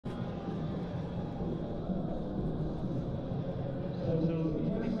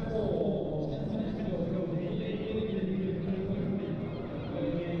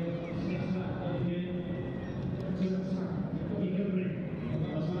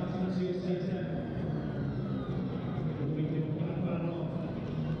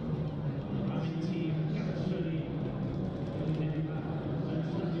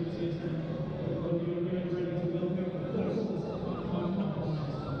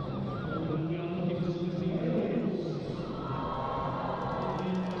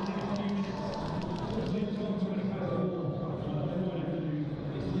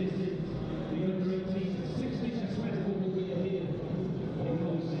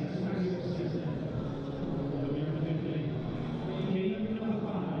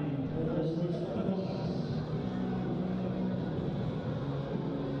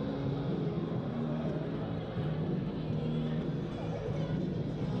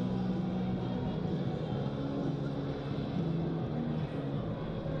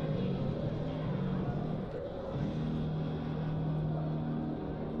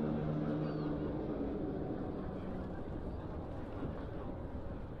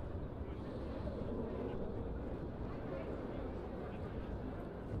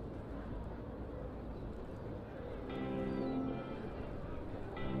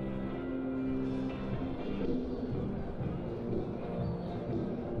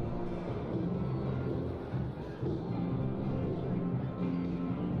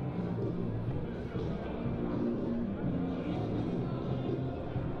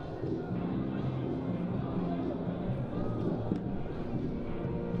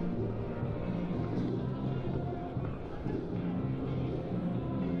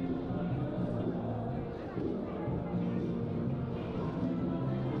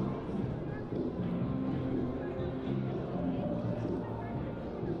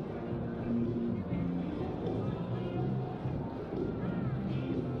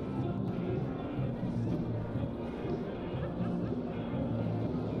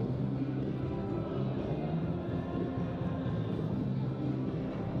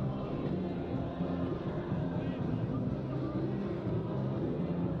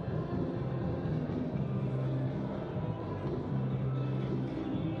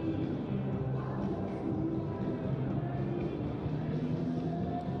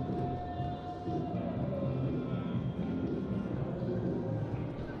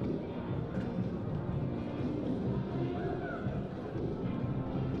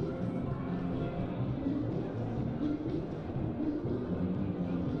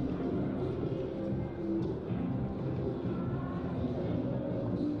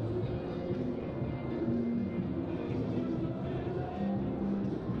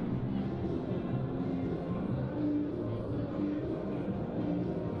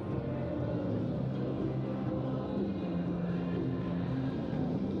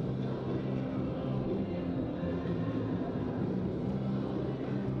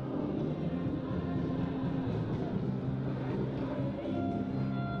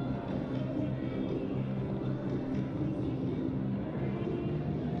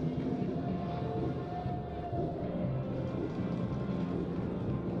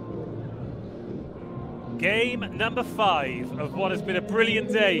Game number 5 of what has been a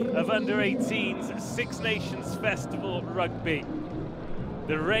brilliant day of Under-18s Six Nations Festival Rugby.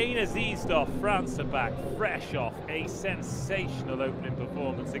 The rain has eased off, France are back, fresh off a sensational opening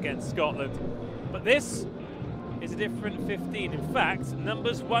performance against Scotland. But this is a different 15. In fact,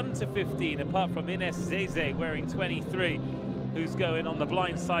 numbers 1 to 15, apart from Ines Zeze wearing 23, who's going on the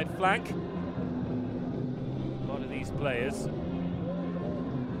blindside flank. A lot of these players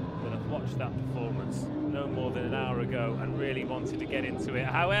will have watched that performance no more than an hour ago and really wanted to get into it.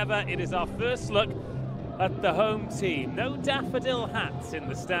 However, it is our first look at the home team. No daffodil hats in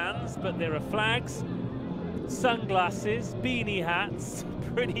the stands, but there are flags, sunglasses, beanie hats,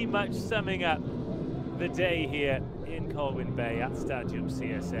 pretty much summing up the day here in Colwyn Bay at Stadium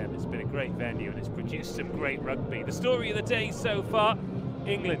CSM. It's been a great venue and it's produced some great rugby. The story of the day so far,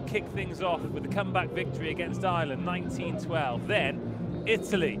 England kicked things off with a comeback victory against Ireland, 19-12. Then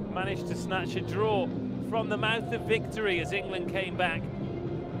Italy managed to snatch a draw from the mouth of victory as England came back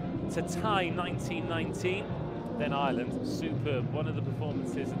to tie 19-19. Then Ireland, superb, one of the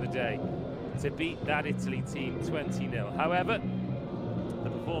performances of the day, to beat that Italy team 20-0. However, the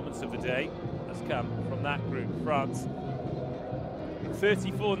performance of the day has come from that group. France,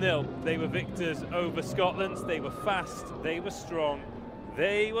 34-0. They were victors over Scotland. They were fast, they were strong,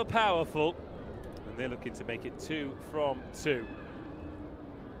 they were powerful, and they're looking to make it 2 from 2.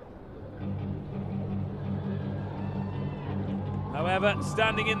 However,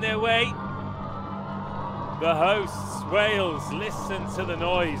 standing in their way, the hosts, Wales, listen to the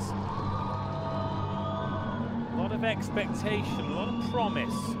noise. A lot of expectation, a lot of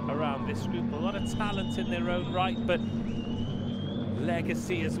promise around this group, a lot of talent in their own right, but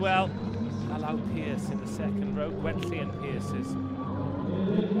legacy as well. Allow Pearce in the second row, Wentley and Pearce's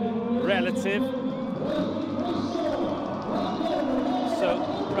relative. So,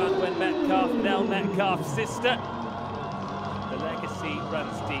 Brandwen Metcalf, Nell Metcalf's sister. The legacy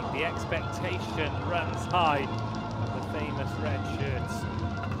runs deep, the expectation runs high. The famous red shirts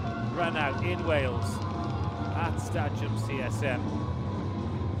run out in Wales at Stadium CSM.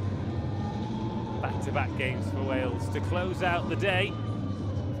 Back-to-back games for Wales to close out the day.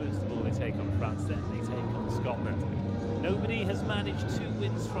 First of all, they take on France, then they take on Scotland. Nobody has managed 2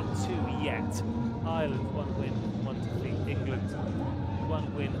 wins from 2 yet. Ireland, 1 win, 1 defeat. England,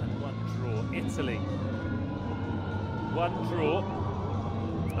 1 win and 1 draw. Italy, 1 draw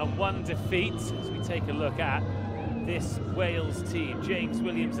and 1 defeat. As we take a look at this Wales team, James,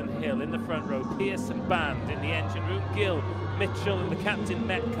 Williams and Hill in the front row, Pearce and Band in the engine room, Gill, Mitchell and the captain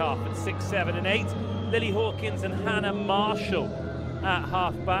Metcalf at 6, 7 and 8, Lily Hawkins and Hannah Marshall at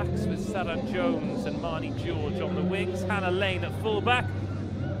half-backs with Sarah Jones and Marnie George on the wings, Hannah Lane at full-back,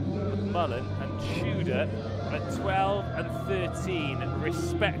 McMullen and Tudor at 12 and 13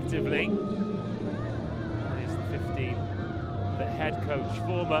 respectively. That is the 15 that head coach,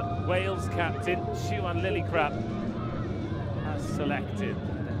 former Wales captain Siwan Lillicrap has selected.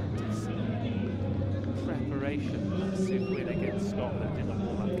 Preparation, massive win against Scotland in a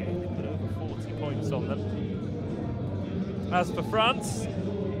warm-up game. They put over 40 points on them. As for France,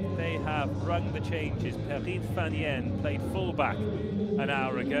 they have rung the changes. Perrine Fanienne played full-back an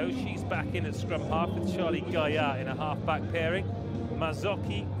hour ago. She's back in at scrum half with Charlie Gaillard in a half-back pairing.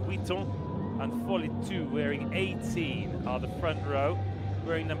 Mazoki, Guiton and Folitou wearing 18 are the front row.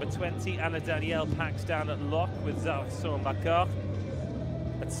 Wearing number 20, Anna Danielle packs down at lock with Zarson Makar.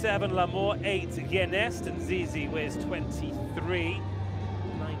 At 7, Lamour, 8, Guenest, and Zizi wears 23.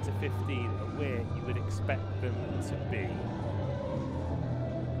 9 to 15 are where you would expect them to be.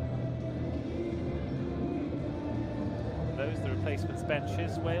 Those are the replacements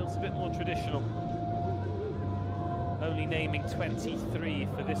benches. Wales a bit more traditional. Only naming 23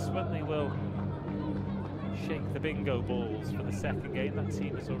 for this one. They will shake the bingo balls for the second game. That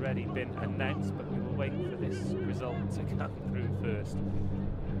team has already been announced, but we will wait for this result to come through first.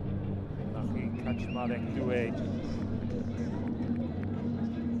 Marie Kaczmarek Doué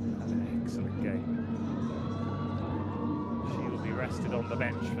had an excellent game. She will be rested on the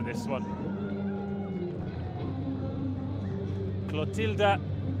bench for this one. Clotilda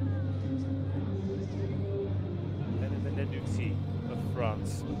Benedetti of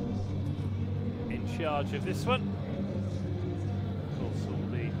France in charge of this one. Also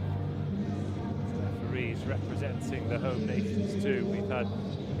the referees representing the home nations too. We've had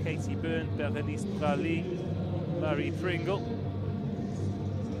Katie Byrne, Berenice Praly, Marie Pringle.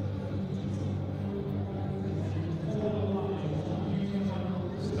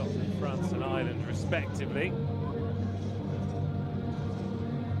 Scotland, France and Ireland respectively.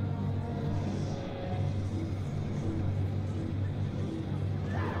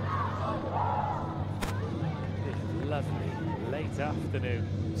 afternoon.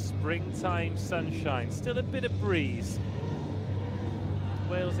 Springtime sunshine, still a bit of breeze.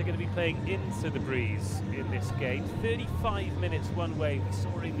 Wales are going to be playing into the breeze in this game. 35 minutes one way. We saw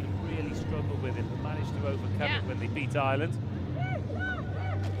England really struggle with it, but managed to overcome it when they beat Ireland.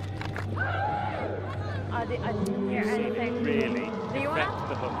 I didn't hear anything. Really affect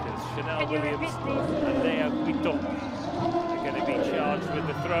the hookers. Chanel Williams and Leah Guiton are going to be charged with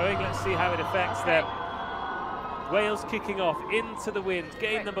the throwing. Let's see how it affects them. Wales kicking off into the wind.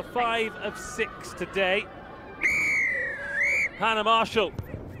 Game number 5 of 6 today. Hannah Marshall.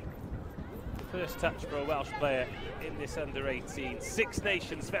 First touch for a Welsh player in this under-18 Six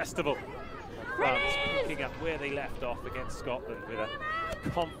Nations Festival. France picking up where they left off against Scotland with a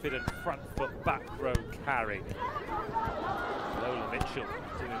confident front foot back row carry. Lola Mitchell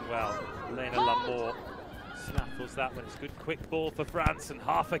doing well. Lena Lamour snaffles that one. It's a good quick ball for France, and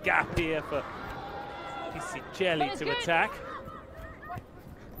half a gap here for Pisicelli to attack.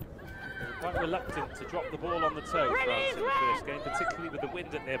 Quite reluctant to drop the ball on the toe, France, in the first game, particularly with the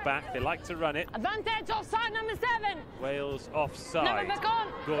wind at their back. They like to run it. Advantage offside, number 7. Wales offside.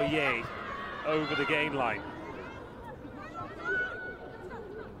 Goyer over the gain line.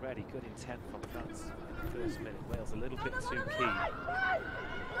 Already good intent from France. First minute, Wales a little bit too keen.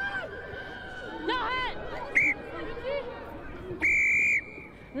 No hit!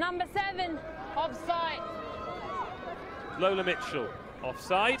 Number 7, offside. Lola Mitchell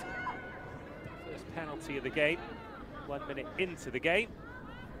offside. First penalty of the game. 1 minute into the game.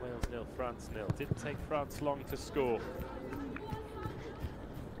 Wales 0, France 0. Didn't take France long to score.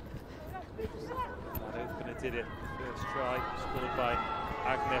 That opener did it. First try, scored by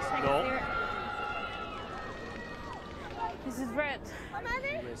Agnes Noll. This is red.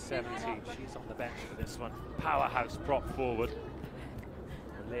 She's 17. She's on the bench for this one. Powerhouse prop forward.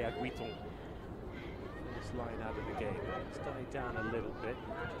 And Leah Guiton. First line out of the game. It's died down a little bit.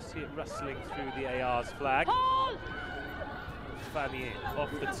 Just see it rustling through the AR's flag. Fanny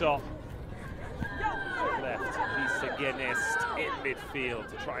off the top. Left, Lisa Guinnest in midfield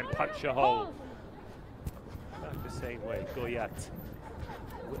to try and punch a hole. Back the same way, Goyat.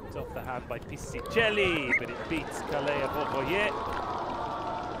 Whipped off the hand by Pisicelli, but it beats Kalea Bovoyer.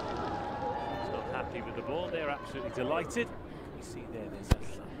 He's not happy with the ball. They're absolutely delighted. You see there's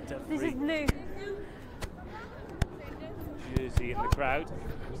a This is blue. jersey in the crowd.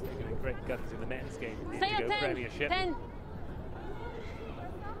 They're going great guns in the men's game in the Indigo Premiership. 10.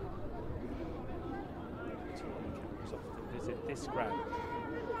 Visit this ground.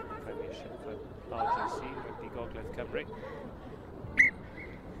 Premiership for RGC, Rugby Gogledd Cymru.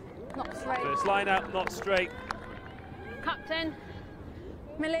 Not straight. First line out, not straight. Captain.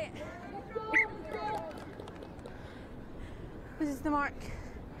 Millet. This is the mark.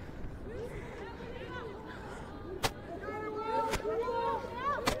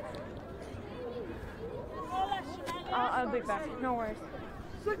 I'll be back. No worries.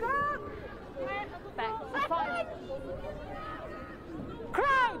 Back. 5.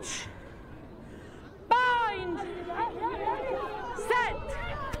 Crouch. Bind. Set.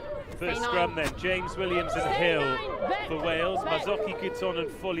 First scrum then, James Williams and Hill for Wales, Mazoki Guiton and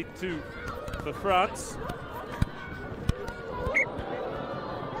Folitou for France.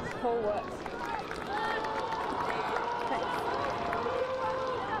 Forward.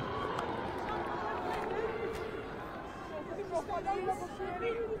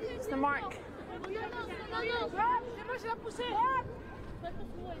 It's the mark.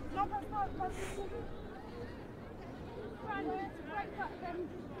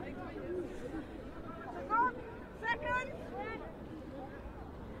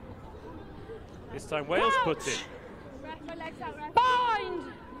 This time Wales put it.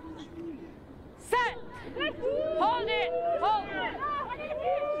 Bind. Set. Hold it. Hold.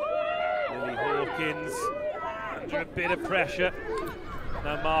 Lily Hawkins under a bit of pressure.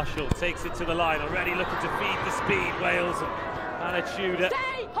 Now Marshall takes it to the line, already looking to feed the speed. Wales and Anna Tudor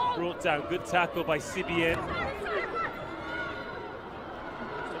brought down. Good tackle by Sibien.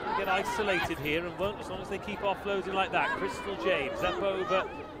 Get isolated here and won't as long as they keep offloading like that. Crystal James up over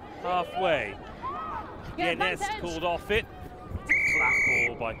halfway. Guinness called off it. Flat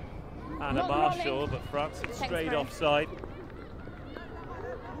ball by Anna Marshall, but France had straight offside.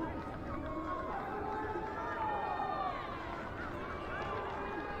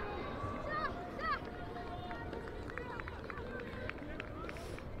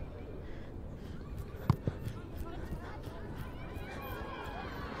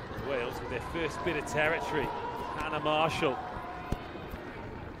 Wales with their first bit of territory. Hannah Marshall.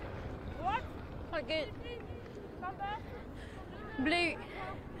 Quite good. Blue.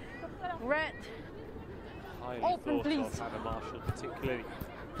 Red. highly Open, thought please. of Hannah Marshall, particularly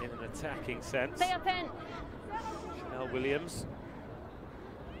in an attacking sense. Stay at 10. Chanel Williams.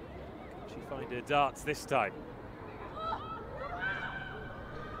 Can she find her darts this time?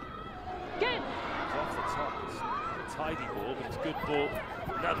 Good. It's off the top. It's a tidy ball, but it's a good ball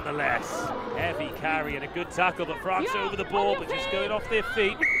nonetheless. Heavy carry and a good tackle, but France over the ball, but just going off their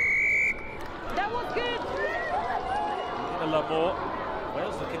feet. That was good. A lot more.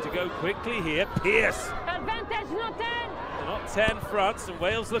 Wales looking to go quickly here. Pierce. Advantage, not 10. They're not 10, France, and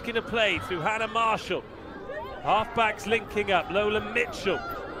Wales looking to play through Hannah Marshall. Halfbacks linking up. Lola Mitchell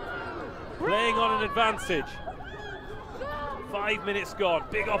playing on an advantage. 5 minutes gone.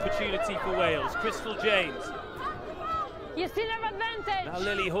 Big opportunity for Wales. Crystal James. You still have advantage. Now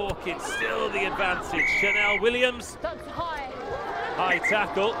Lily Hawkins, still the advantage. Chanel Williams. That's high. High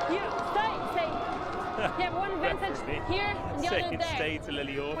tackle. You stay. You have one advantage here and the other Saying there. stay to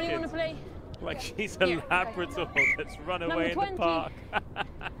Lily Hawkins. What do you want to play? Like she's a Here. Labrador that's run away in Number the 20. park.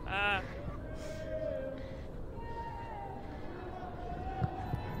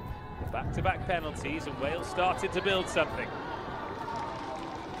 Back-to-back penalties, and Wales started to build something.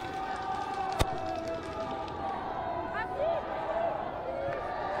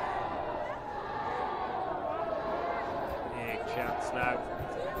 Big chance now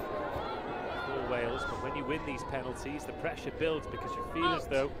for Wales, but when you win these penalties, the pressure builds because you feel as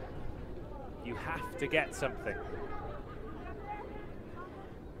though you have to get something.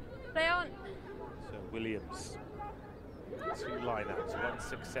 Play on. So Williams, 2 lineouts, 1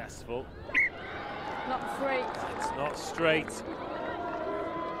 successful. Not straight. It's not straight.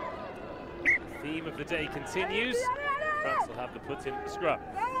 The theme of the day continues. France will have the put in scrum.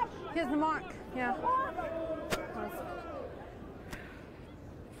 Here's the mark. Yeah.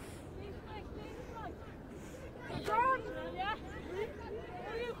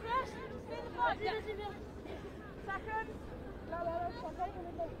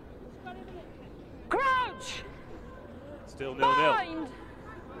 Crouch. Still 0-0. Bind.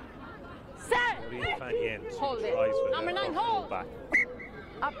 Set. Hold it. Number 9, hold. Back.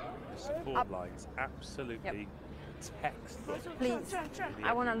 Up. Support Up. lines absolutely textbook. Please.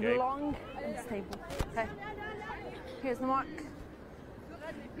 I want a Game. long and stable. Okay. Here's the mark.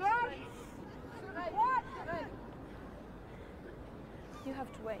 You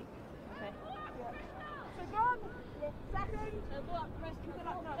have to wait. Okay.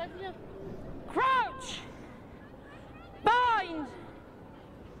 Crouch. Bind.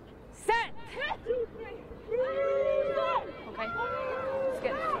 Set. Okay. Let's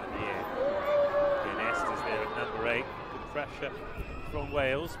get Nest is there at number 8. Good pressure from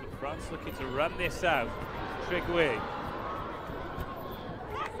Wales, but France looking to run this out. Trigway.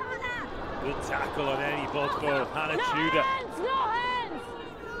 Good tackle on Annie Bodbo. Hannah Tudor. Hands, no hands.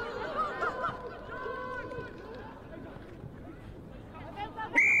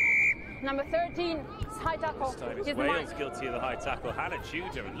 Number 13, it's high tackle. This time it's Here's the Wales mark. guilty of the high tackle. Hannah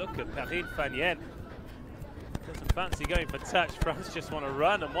Tudor, and look at Perrine Fagnien. Doesn't fancy going for touch. France just want to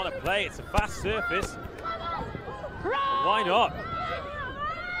run and want to play. It's a fast surface. Why not?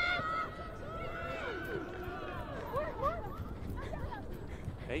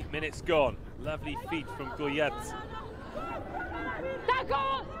 Eight minutes gone. Lovely feet from Goyat.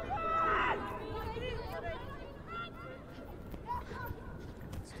 Tackle!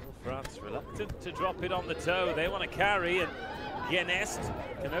 Still France reluctant to drop it on the toe. They want to carry, and Guenest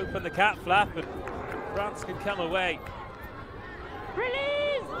can open the cat flap, and France can come away.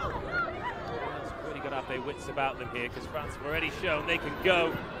 Release! France really got to have their wits about them here, because France have already shown they can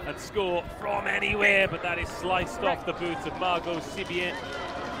go and score from anywhere, but that is sliced off the boot of Margot Sibien.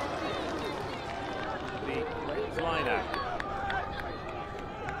 The line out.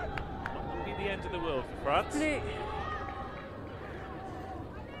 Not going to be the end of the world for France. Blue.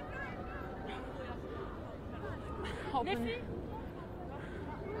 Open.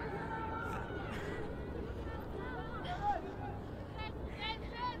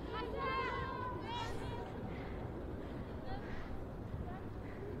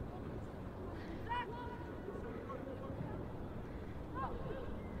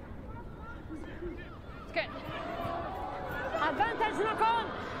 Good. Advantage, knock on.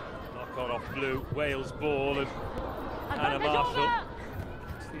 Knock on off blue, Wales ball, and Hannah Advantage Marshall over.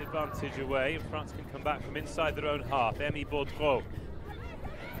 takes the advantage away, and France can come back from inside their own half. Emmy Baudreau.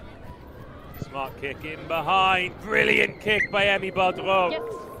 Smart kick in behind, brilliant kick by Emmy Baudreau. Yes.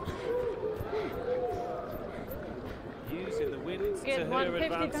 Using the wind to Good. her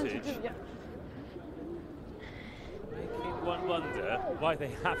 150, advantage. 22. Yeah. Making one wonder why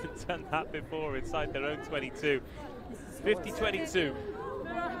they haven't done that before inside their own 22. 50-22.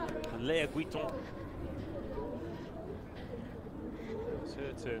 And Léa Guiton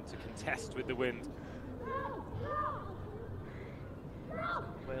It's her turn to contest with the wind.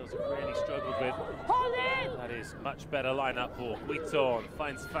 Wales have really struggled with. Hold it! That is much better lineup for U18.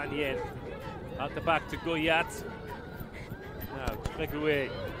 Finds Fan Yen. Out the back to Goyat. Now Tregoué.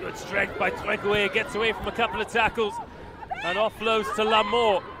 Good strength by Tregoué. Gets away from a couple of tackles. And offloads to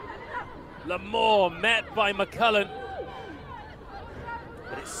Lamour. Lamour met by McCullen.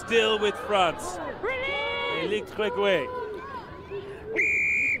 But it's still with France. Elik Tregoué.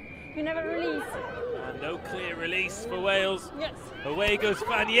 You never release. And no clear release for Wales. Yes. Away goes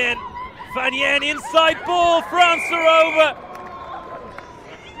Fan Yen. Fan Yen inside ball. France are over.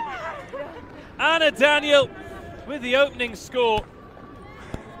 Anna Daniel with the opening score.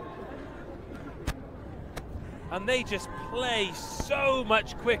 And they just play so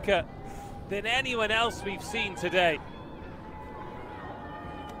much quicker than anyone else we've seen today.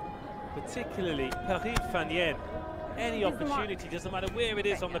 Particularly Perrine Fan Yen. Any opportunity, doesn't matter where it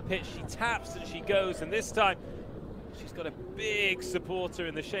is on the pitch, she taps and she goes, and this time she's got a big supporter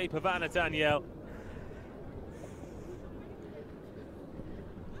in the shape of Anna Danielle.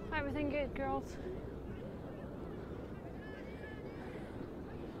 Everything good, girls.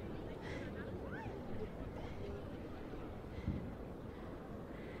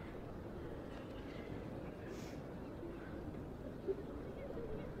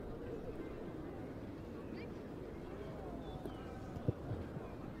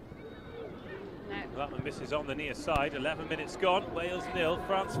 That one misses on the near side. 11 minutes gone. Wales 0,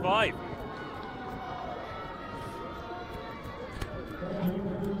 France 5.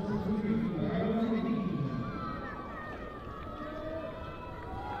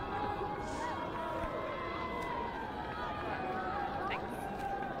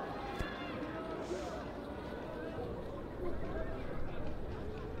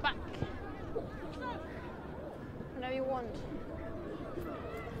 Back. Whenever you want.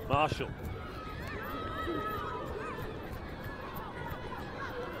 Marshall.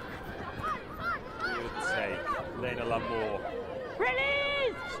 Good take. Lena Lamour.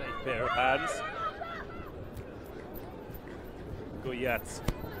 Release! Safe pair of hands. Goyat.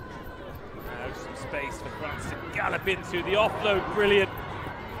 Now some space for France to gallop into. The offload, brilliant.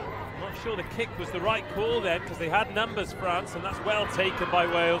 Not sure the kick was the right call then, because they had numbers, France, and that's well taken by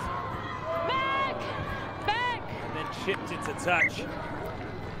Wales. Back! Back! And then chipped into touch.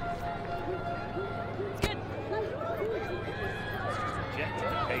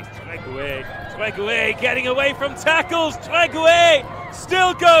 Tregoué getting away from tackles. Tregoué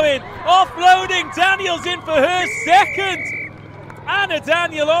still going. Offloading. Daniel's in for her second. Anna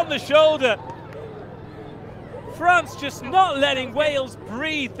Daniel on the shoulder. France just not letting Wales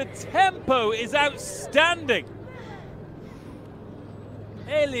breathe. The tempo is outstanding.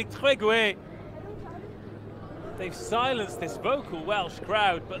 Elik Tregoué. They've silenced this vocal Welsh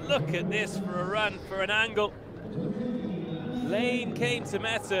crowd, but look at this for a run, for an angle. Lane came to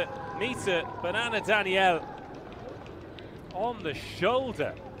meet her, but Anna Danielle on the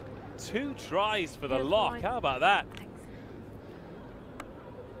shoulder. 2 tries for the lock. How about that?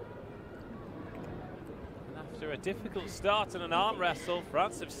 And after a difficult start and an arm wrestle,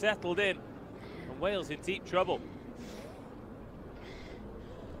 France have settled in, and Wales in deep trouble.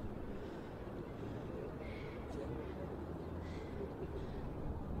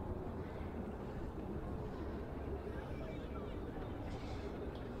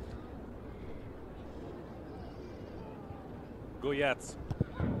 Goyat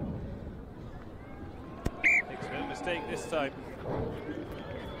makes no mistake this time.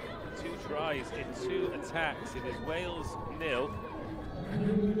 2 tries in 2 attacks. It is Wales 0,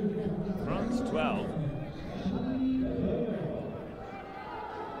 France 12.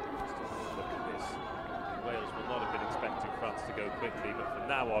 Look at this. Wales will not have been expecting France to go quickly, but from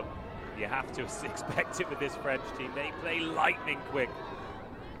now on, you have to expect it with this French team. They play lightning quick.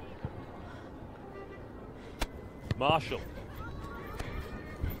 Marshall.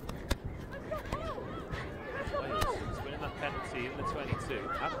 Penalty in the 22.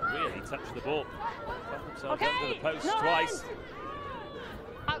 Haven't really touched the ball. Got themselves under the post twice.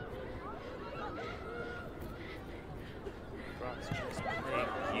 France just playing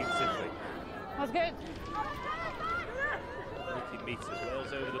beautifully. That's good. Looking meters.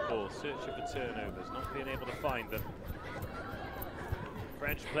 Wales over the ball, searching for turnovers, not being able to find them.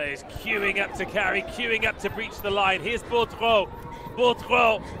 French players queuing up to carry, queuing up to breach the line. Here's Baudreau.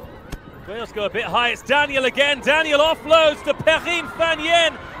 Baudreau. Wales go a bit high. It's Daniel again. Daniel offloads to Perrine Fan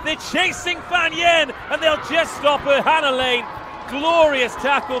Yen. They're chasing Fan Yen, and they'll just stop her. Hannah Lane. Glorious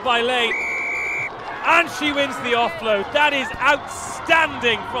tackle by Lane. And she wins the offload. That is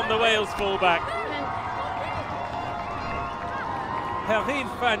outstanding from the Wales fullback. Perrine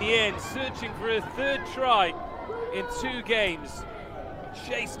Fanien searching for her third try in 2 games.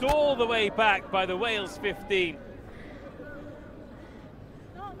 Chased all the way back by the Wales 15.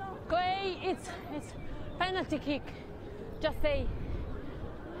 Go away, it's penalty kick. Just say.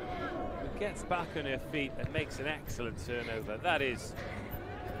 Gets back on her feet and makes an excellent turnover. That is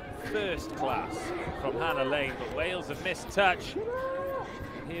first class from Hannah Lane, but Wales have missed touch.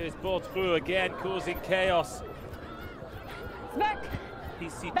 And here is Baudrou again, causing chaos. Back.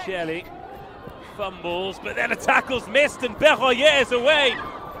 Pisicelli fumbles, but then a tackle's missed and Berroyer is away.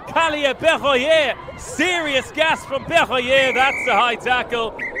 Kalia Berroyer, serious gas from Berroyer. That's a high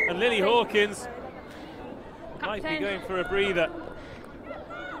tackle, and Lily Hawkins might be going for a breather.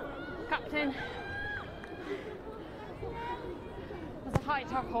 Captain. That's a high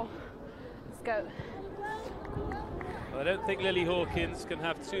tackle. Let's go. Well, I don't think Lily Hawkins can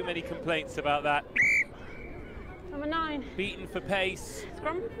have too many complaints about that. Number 9. Beaten for pace.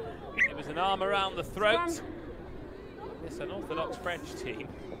 Scrum. It was an arm around the throat. Scrum. This unorthodox French team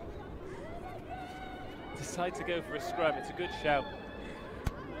decide to go for a scrum. It's a good shout.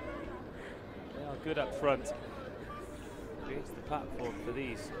 They are good up front. Creates the platform for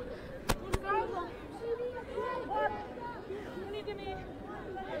these.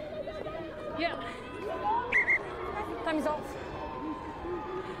 Yeah. Time is off.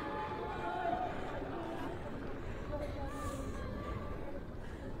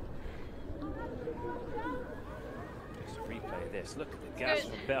 Just replay this. Look at the gas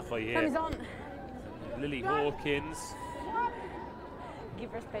from Berroyer. Time is on. Lily Hawkins.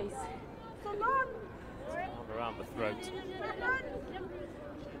 Give her space. Arm around the throat.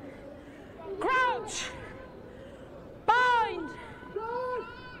 Crouch. Bind.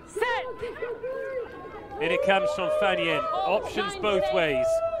 Set. In it comes from Fanien. Options both ways.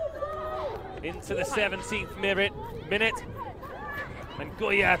 Into the 17th minute. And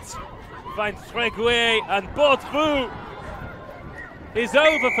Goyat finds Treguet, and Baudrou is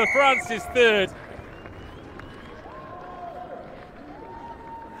over for France's third.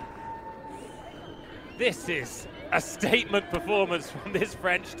 This is a statement performance from this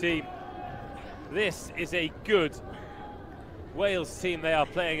French team. This is a good Wales team they are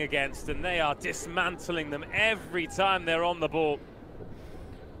playing against, and they are dismantling them every time they're on the ball.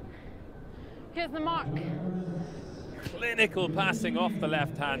 Here's the mark. Clinical passing off the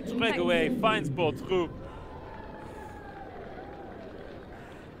left hand. Treguet finds Baudrou.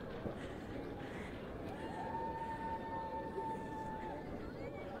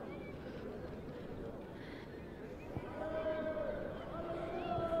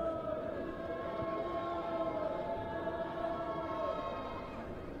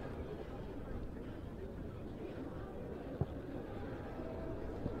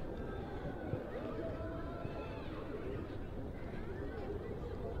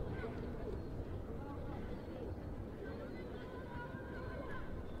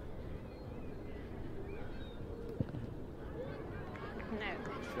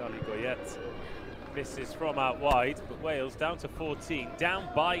 Charlie Goyette misses from out wide, but Wales down to 14, down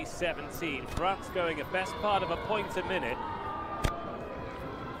by 17. France going a best part of a point a minute.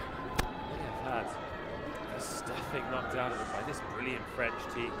 They have had a stuffing knocked out of them by this brilliant French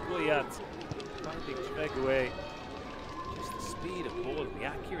team. Goyette finding Treguet. Just the speed of ball and the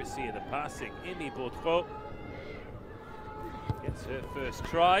accuracy of the passing. Imi Baudrou gets her first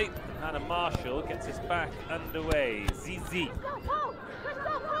try, and Hannah Marshall gets us back underway. Zizi.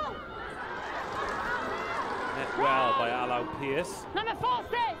 Met well by Alau Pierce. Number 4,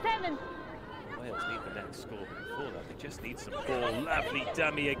 stay, 7. Wales need the next score, but before that they just need some ball. Lovely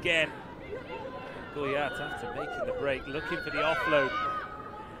dummy again. Goyat after making the break, looking for the offload.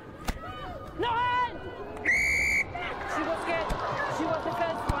 No hand! She was good. She was the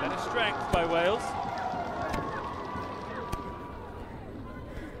first one. Better strength by Wales.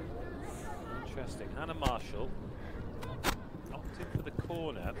 Interesting. Hannah Marshall opted for the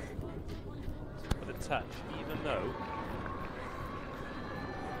corner for the touch, even though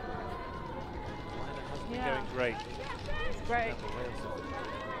Liner hasn't been going great. It's great. Wales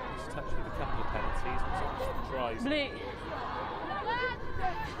have touched with a couple of penalties, but some tries. Blue.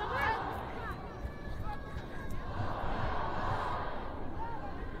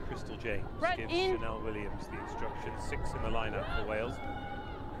 Crystal James Red gives in. Chanel Williams the instructions. 6 in the lineup for Wales.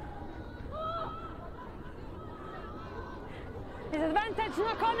 Disadvantage,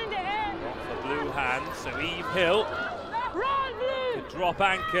 knock on in the air. Off the blue hand, so Eve Hill Roll blue. could drop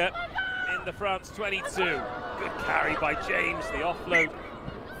anchor in the France 22. Good carry by James, the offload.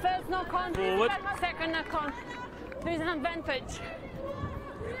 First knock on, Forward. second knock on. There's an advantage.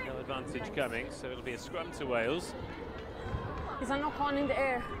 No advantage coming, so it'll be a scrum to Wales. Is a knock on in the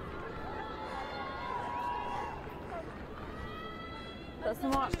air. That's the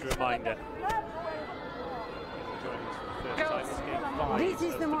mark. Just a reminder. This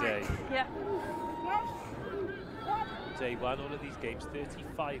is the mark. Yeah. Day one, all of these games,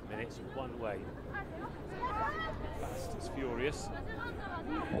 35 minutes one way. Fast as furious.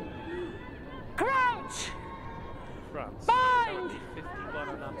 Crouch! France, Bind! 51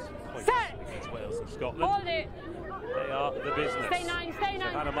 unanswered points Set! against Wales and Scotland. Hold it! They are the business. Stay nine, stay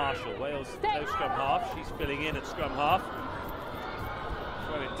nine. So Hannah Marshall, Wales Stay. no scrum half. She's filling in at scrum half.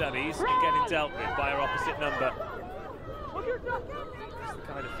 Throwing dummies and getting dealt with by her opposite number. It's the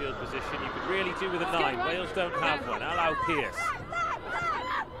kind of field position you could really do with a 9. Wales don't have one. Allow Pearce.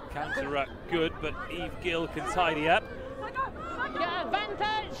 Counter-ruck good, but Eve Gill can tidy up. Get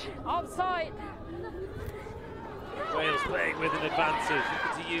advantage! Offside! Wales playing with an advantage,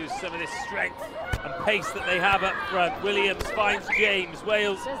 looking to use some of this strength and pace that they have up front. Williams finds James.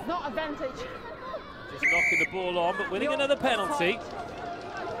 Wales There's no advantage. just knocking the ball on, but winning another penalty.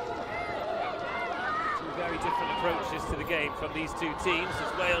 Two very different approaches to the game from these two teams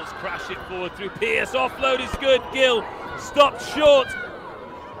as Wales crashing forward through Pearce. Offload is good. Gill stopped short.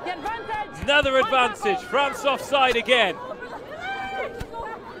 The advantage! Another advantage. France offside again.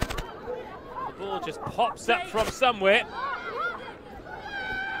 The ball just pops up from somewhere.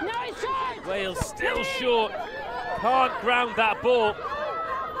 Nice shot! Wales still short. Can't ground that ball.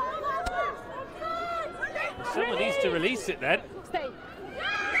 Someone needs to release it then. Stay.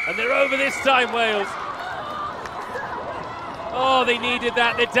 And they're over this time, Wales. Oh, they needed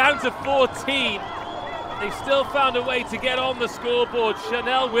that. They're down to 14. They've still found a way to get on the scoreboard.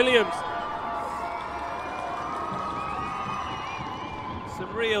 Chanel Williams.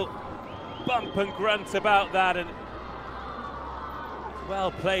 Some real bump and grunt about that, and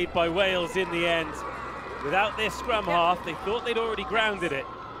well played by Wales in the end. Without their scrum half, they thought they'd already grounded it.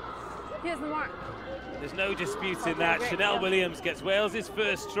 Here's the mark. There's no disputing that. Chanel Williams gets Wales'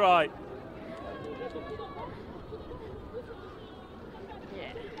 first try.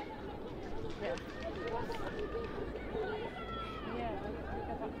 Yeah.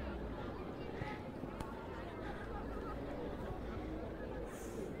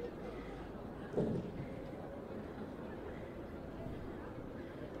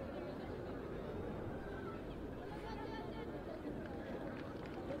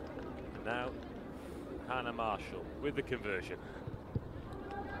 Now, Hannah Marshall with the conversion.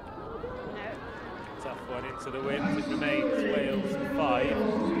 Tough one into the wind. It remains Wales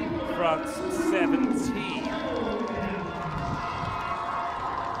 5, France 17.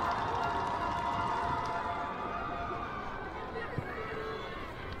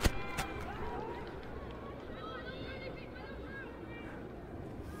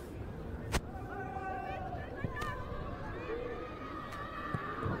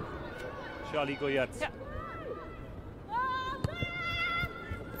 Charlie Goyat. Yeah.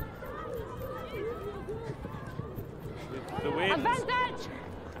 With the wind. Advantage!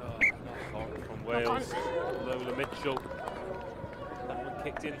 Knock on from Wales. Lola Mitchell. That one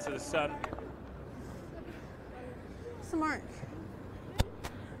kicked into the sun. Smart.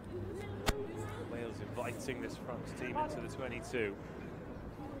 Wales inviting this France team into the 22.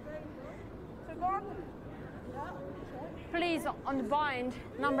 Please, on the bind,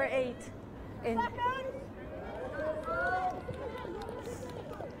 number 8. In.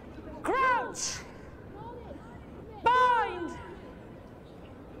 Crouch! Bind!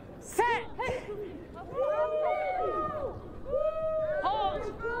 Set! Hold!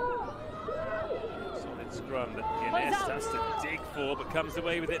 Solid scrum that Guinness has to dig for, but comes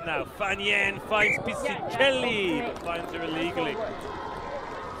away with it now. Fan finds Pisicelli, but finds her illegally.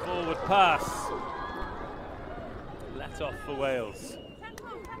 Forward pass. Let off for Wales.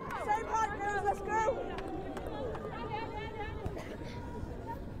 Same height, girls, let's go!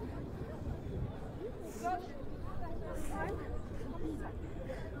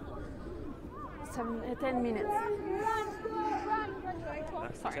 10 minutes.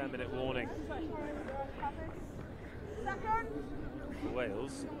 That's the 10-minute warning for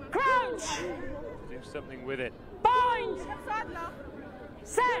Wales. Crouch! Do something with it. Bind!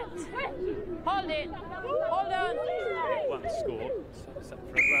 Set! Hold it! Hold on! One score. Set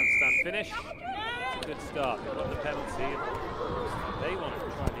for a grandstand finish. It's a good start. They got the penalty. They want to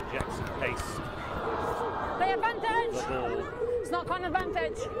try and inject some pace. Play advantage! The ball. It's not an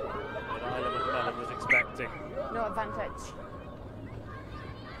advantage. That Isla McMullen was expecting. No advantage.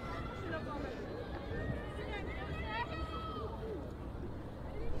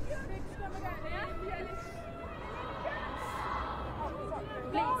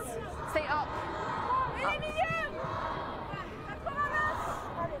 Please, stay up.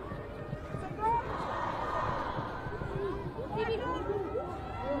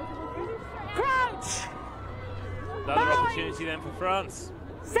 penalty then for France.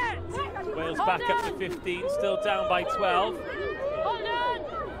 Set. Wales Hold back up on. to 15, still down by 12. Hold on.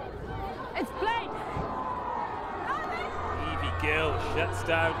 It's played. Evie Gill shuts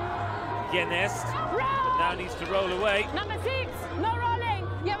down Genest, but now needs to roll away. Number 6, no rolling.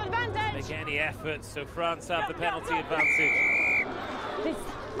 You have advantage. Make any effort, so France have the penalty advantage. This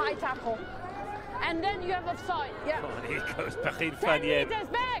high tackle. And then you have offside. Yeah. Oh, and here goes Perrine 10 Fagnen. meters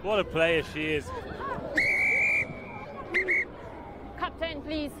back. What a player she is. Captain,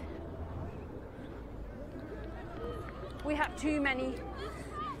 please. We have too many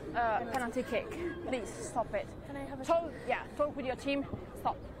penalty kick. Please stop it. Can I have a Talk, yeah, talk with your team.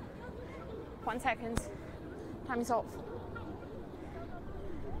 Stop. 1 second. Time is off.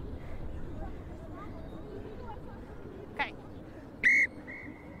 Okay.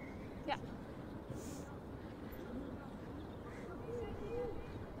 Yeah.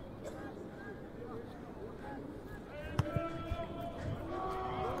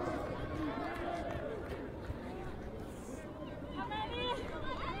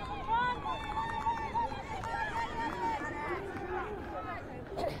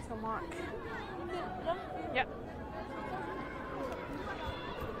 So Mark. Yep.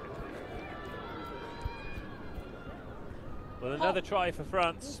 Well, another try for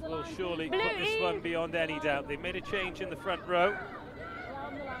France will surely put this one beyond any doubt. They made a change in the front row.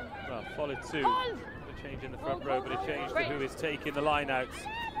 Well, followed suit. A change in the front row, but a change to who is taking the line out.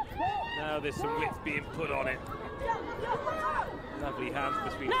 Now there's some width being put on it. Lovely hands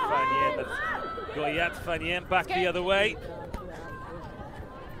between Fagnen. That's Goyat, Fagnen back the other way.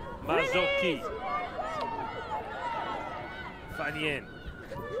 Mazzocchi. Fagnen.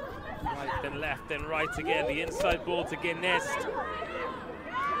 Right, then left, then right again. The inside ball to Genest.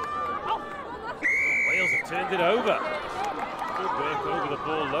 Oh, Wales have turned it over. Good work over the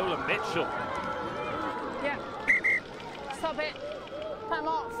ball, Lola Mitchell. Yeah. Stop it. Time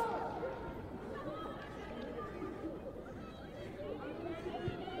off.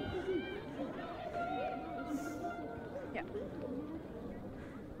 Yeah.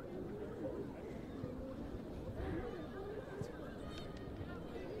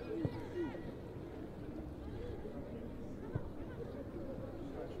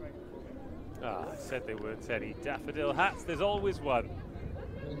 Ah, I said there weren't any daffodil hats. There's always one.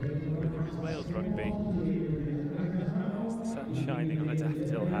 There is Wales rugby. There's the sun shining on a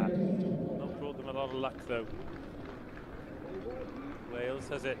daffodil hat. Not brought them a lot of luck though. Wales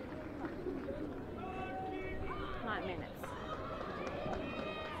has it. 9 minutes.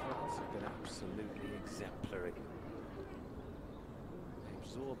 France have been absolutely exemplary. They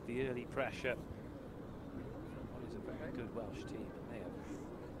absorbed the early pressure from what is a very good Welsh team, and they have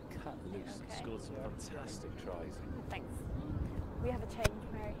cut loose and scored some fantastic tries. Thanks. We have a change,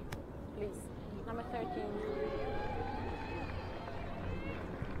 Mary. Please. Number 13.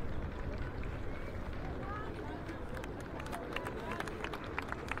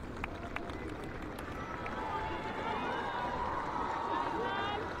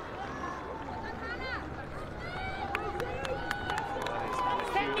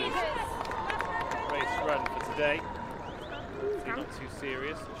 Race run for today. Not too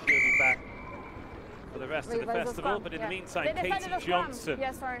serious. She'll be back for the rest of the festival, but in the meantime, Katie Johnson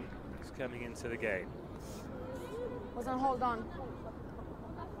is coming into the game. Was on hold on.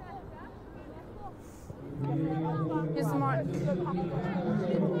 Here's Mark.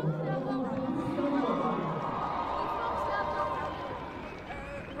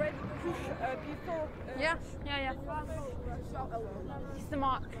 red push before. Yeah. Here's the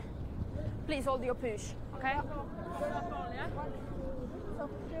Mark. Please hold your push, okay?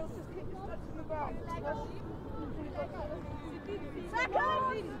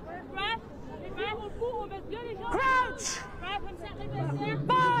 Crouch!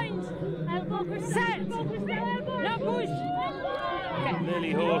 Bind! Set! No push! Okay.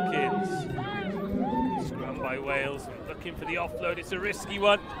 Lily Hawkins. Scrum by Wales, looking for the offload. It's a risky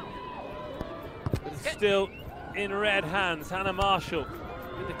one, but it's still in red hands. Hannah Marshall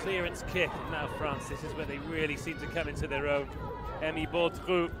with the clearance kick. And now France, this is where they really seem to come into their own. Emmy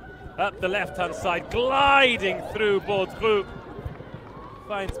Baudrou up the left-hand side, gliding through Baudrou.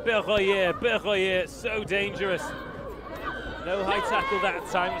 Finds Berroyer. Berroyer, so dangerous. No high tackle that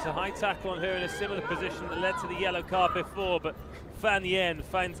time. It was a high tackle on her in a similar position that led to the yellow card before, but Fagnen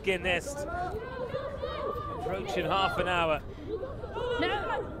finds Genest. Approaching half an hour.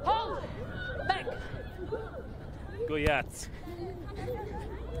 No, hold! Back! Goyat.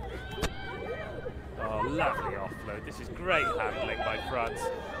 Oh, lovely offload. This is great handling by France.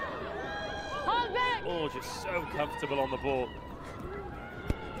 Hold back! Oh, just so comfortable on the ball.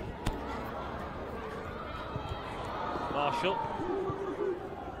 Marshall.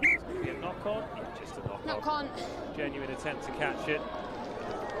 Could be a knock-on? Yeah, just a knock-on. Knock-on. Genuine attempt to catch it.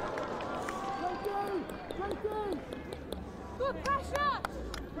 Good pressure!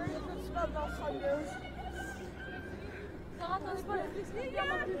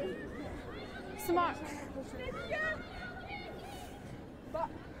 Smart.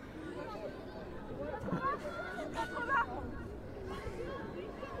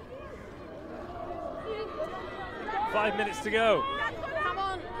 5 minutes to go. Come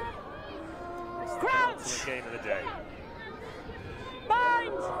on. Crouch. Game of the day.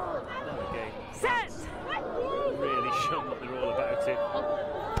 Bind. Another game. Set. Really shown what they're all about it.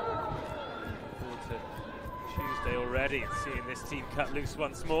 Forward to Tuesday already and seeing this team cut loose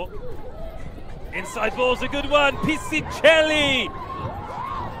once more. Inside ball's a good one. Pisicelli,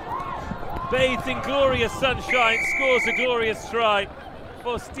 bathed in glorious sunshine, scores a glorious try.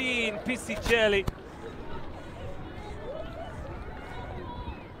 Faustine Pisicelli.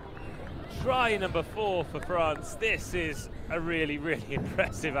 Try number 4 for France. This is a really, really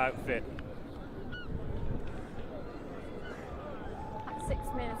impressive outfit. 6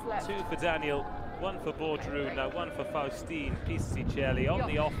 minutes left. 2 for Daniel, 1 for Bourdroux, now 1 for Faustine Pisicelli on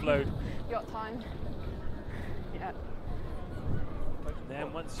the offload. Got time. Yeah. And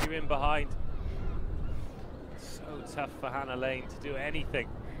then once you're in behind, so tough for Hannah Lane to do anything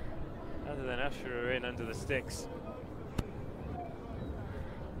other than usher her in under the sticks.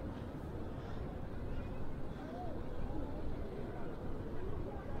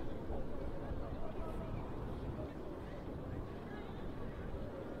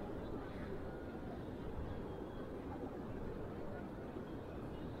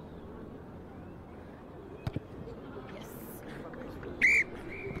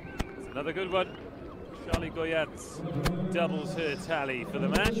 Another good one. Charlie Goyatz doubles her tally for the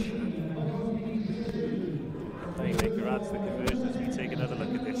match. Playmaker adds the conversion as we take another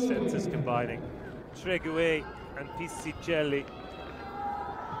look at this. Centres combining. Treguet and Pisicelli.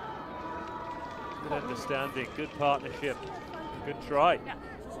 Good understanding, good partnership, good try. Yeah.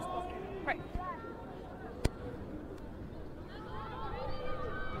 Right.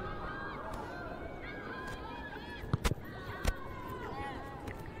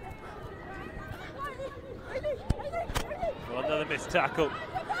 Well, another missed tackle.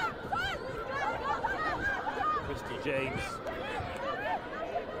 Crystal James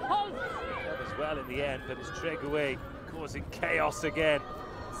covers well in the end, but it's Treguet causing chaos again.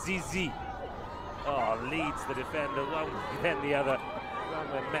 Zizi leads the defender, one then the other.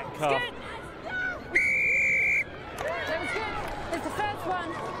 Ramon Metcalf. That was good. It's the first one.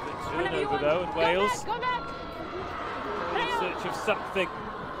 Good turnover though in Wales. Go back. In search of something.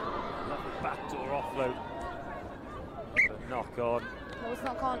 Another backdoor offload. Knock on. No, it's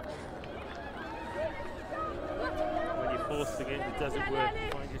not on. When you're forcing it, it doesn't work.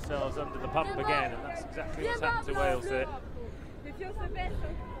 You find yourselves under the pump again, and that's exactly what's happened to Wales there. It's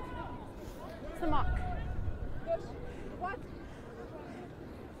the mark.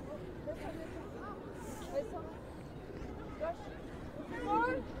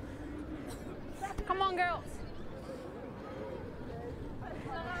 Come on, girls.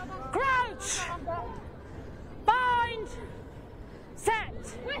 Crouch. Bind.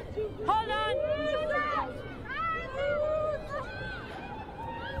 Set. Hold on.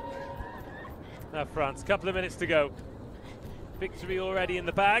 Now France, couple of minutes to go. Victory already in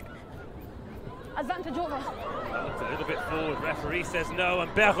the bag. Advantage over. Looked a little bit forward. Referee says no,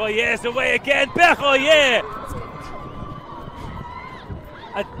 and Berroyer's away again. Berroyer,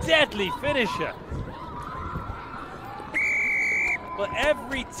 a deadly finisher. But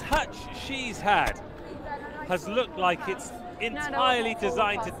every touch she's had has looked like it's entirely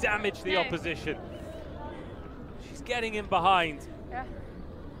designed to damage the opposition. She's getting in behind. Yeah.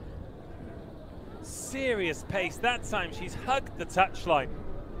 Serious pace. That time she's hugged the touchline.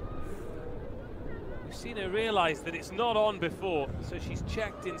 We've seen her realise that it's not on before, so she's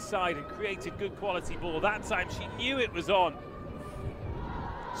checked inside and created good quality ball. That time she knew it was on.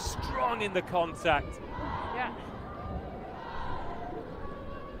 Strong in the contact. Yeah.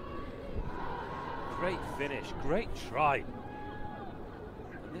 Great finish, great try.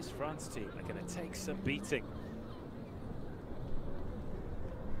 And this France team are going to take some beating.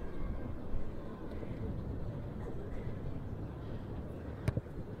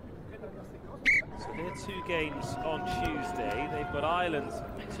 So they're 2 games on Tuesday. They've got Ireland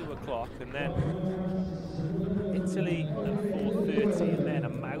at 2 o'clock, and then Italy at 4:30, and then a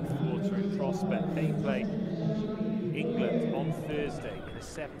mouth-watering prospect. They play England on Thursday in a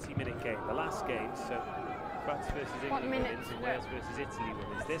 70-minute game. The last game, so France versus England women's and Wales versus Italy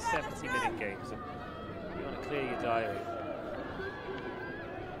women's. They're 70-minute games. And you want to clear your diary.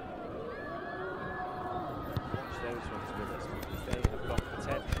 Watch those ones with us because they have got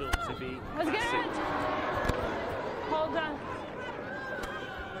potential to be massive. Hold on.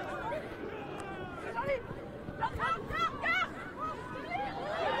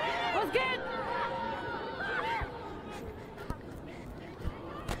 Was good.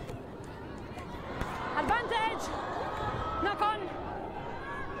 Advantage. Knock on.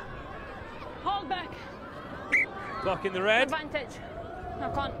 Hold back. Block in the red. Advantage.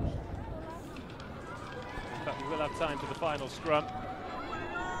 Knock on. In fact, we will have time for the final scrum.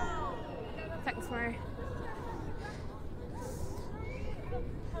 Thanks, Mary.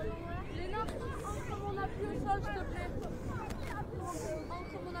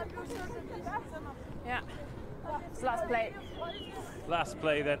 Yeah. It's last play. Last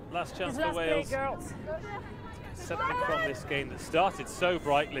play then. Last chance for Last Wales. play, girls. Something from this game that started so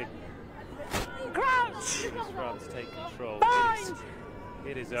brightly. Crouch. As France take control. Bind.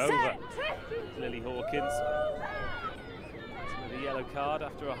 It is over. Lily Hawkins. With a yellow card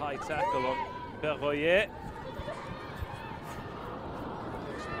after a high tackle on Berroyer.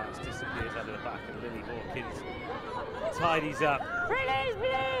 Pass disappears out of the back and Lily Hawkins tidies up. Release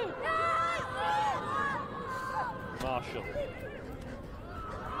blue. Marshall.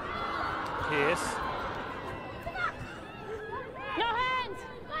 Pierce. No hands.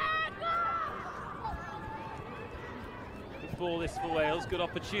 Good ball this for Wales. Good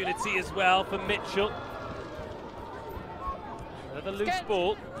opportunity as well for Mitchell. Another loose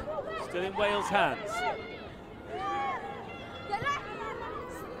ball. Still in Wales' hands.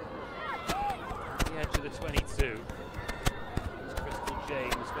 The edge of the 22. It's Crystal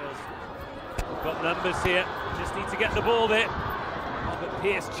James. Wales have got numbers here. Just need to get the ball there. But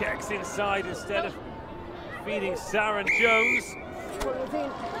Pierce checks inside instead of feeding Sharon Jones.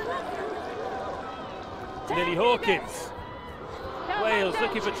 Lily Hawkins. Wales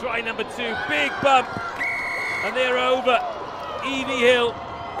looking for try number 2. Big bump. And they're over. Evie Hill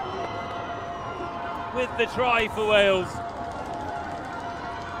with the try for Wales.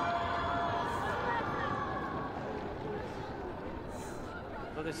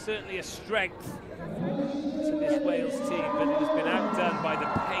 Well, there's certainly a strength to this Wales team, but it has been outdone by the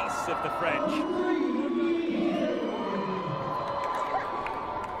pace of the French.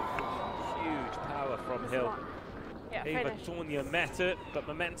 Huge power from Hill. Yeah, Eva finish. Tournier met her, but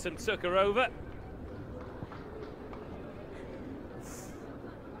momentum took her over.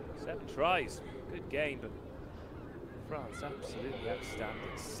 7 tries, good game, but France absolutely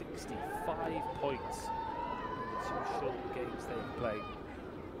outstanding. 65 points in the 2 short games they've played.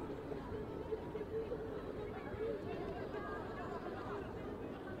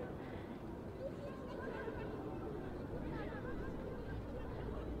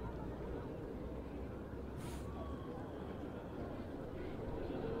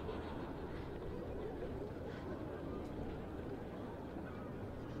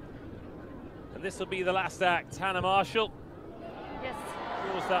 And this will be the last act. Hannah Marshall. Yes.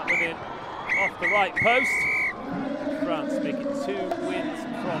 Draws that one in off the right post. France making 2 wins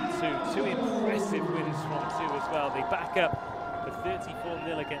from 2. 2 impressive wins from 2 as well. They back up for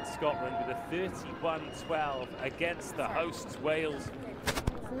 34-0 against Scotland with a 31-12 against the hosts, Wales.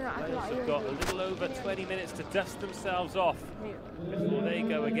 Wales have got a little over 20 minutes to dust themselves off before they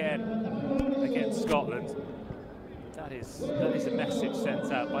go again against Scotland. That is a message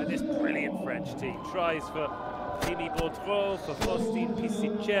sent out by this brilliant French team. Tries for Mimi Baudreau, for Faustine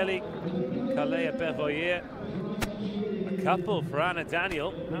Piscicelli, Kalea Berroyer. A couple for Anna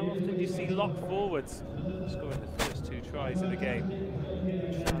Daniel. How often do you see lock forwards scoring the first 2 tries of the game?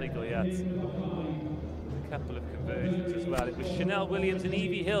 Charlie Goyat. A couple of conversions as well. It was Chanel Williams and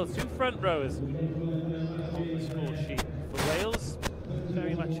Evie Hill, 2 front rowers on the score sheet for Wales.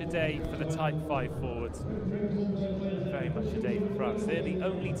 Very much a day for the type 5 forwards. Very much a day for France. They're the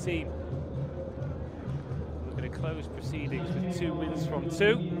only team who are going to close proceedings with 2 wins from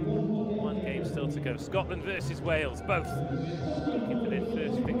 2. 1 game still to go. Scotland versus Wales, both looking for their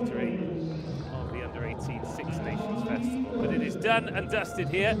first victory of the Under-18 Six Nations Festival. But it is done and dusted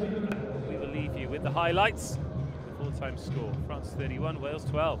here. We will leave you with the highlights. The full-time score, France 31, Wales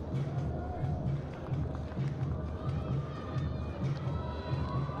 12.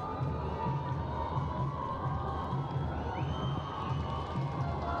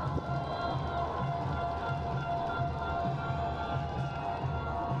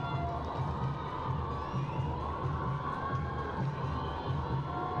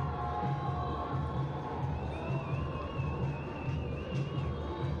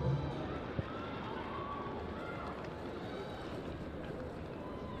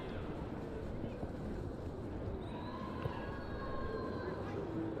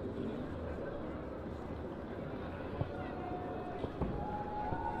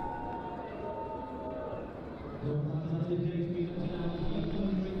 Your